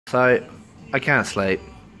So I can't sleep.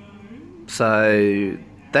 So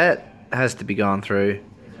that has to be gone through.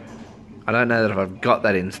 I don't know that if I've got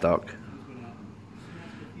that in stock.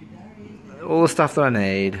 All the stuff that I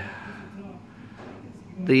need.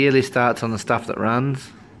 The yearly starts on the stuff that runs.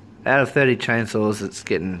 Out of 30 chainsaws, it's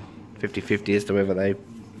getting 50-50 as to whether they,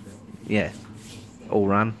 all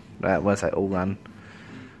run. I won't say all run.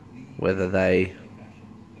 Whether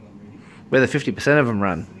 50% of them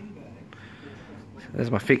run. There's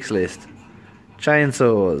my fix list.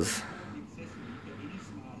 Chainsaws.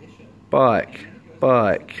 Bike.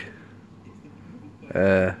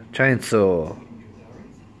 Chainsaw.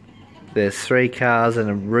 There's 3 cars and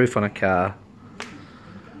a roof on a car.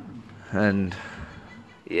 And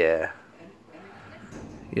yeah,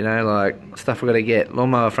 you know, like stuff I've got to get.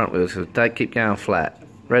 Lawnmower front wheels because don't keep going flat.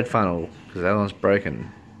 Red funnel because that one's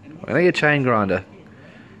broken. I'm gonna get a chain grinder,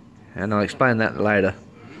 and I'll explain that later.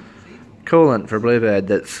 Coolant for a Bluebird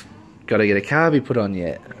that's got to get a carby put on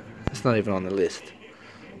yet. It's not even on the list.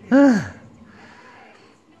 I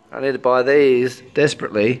need to buy these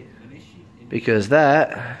desperately because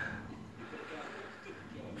that,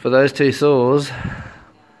 for those 2 saws,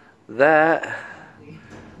 that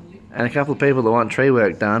and a couple of people that want tree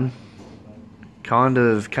work done kind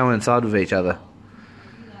of coincide with each other,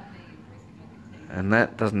 and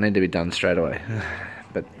that doesn't need to be done straight away.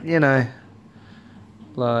 But you know,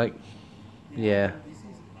 like, yeah,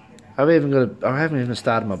 I haven't even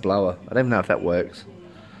started my blower. I don't even know if that works.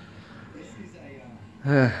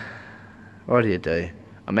 What do?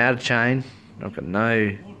 I'm out of chain. I've got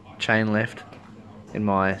no chain left in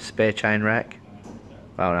my spare chain rack.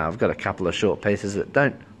 Oh no, I've got a couple of short pieces that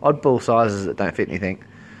don't, oddball sizes that don't fit anything,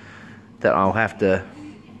 that I'll have to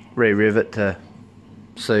re-rivet to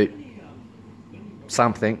suit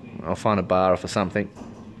something. I'll find a bar off of something.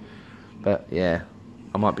 But yeah,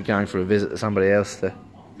 I might be going for a visit to somebody else to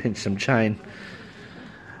pinch some chain.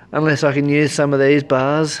 Unless I can use some of these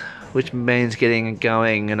bars, which means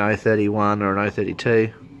going an 031 or an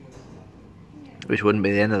 032, which wouldn't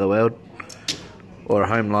be the end of the world, or a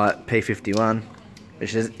Homelight P51,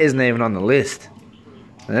 which isn't even on the list.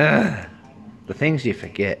 Ugh, the things you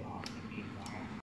forget.